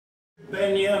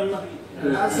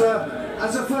As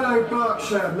a fellow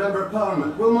Berkshire Member of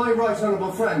Parliament, will my right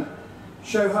honourable friend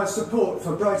show her support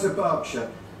for Brighter Berkshire,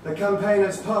 the campaign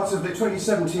as part of the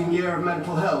 2017 Year of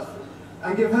Mental Health,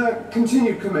 and give her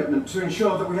continued commitment to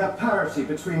ensure that we have parity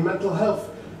between mental health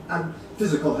and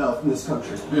physical health in this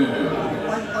country?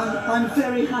 I'm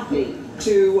very happy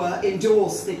to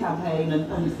endorse the campaign and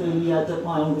that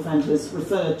my honourable friend has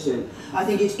referred to. I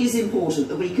think it is important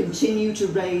that we continue to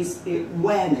raise the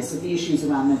awareness of the issues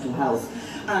around mental health,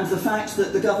 and the fact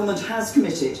that the government has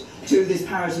committed to this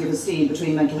parity of esteem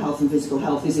between mental health and physical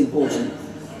health is important.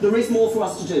 There is more for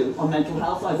us to do on mental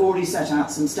health. I've already set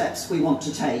out some steps we want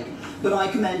to take, but I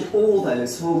commend all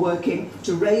those who are working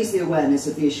to raise the awareness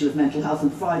of the issue of mental health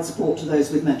and provide support to those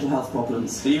with mental health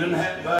problems.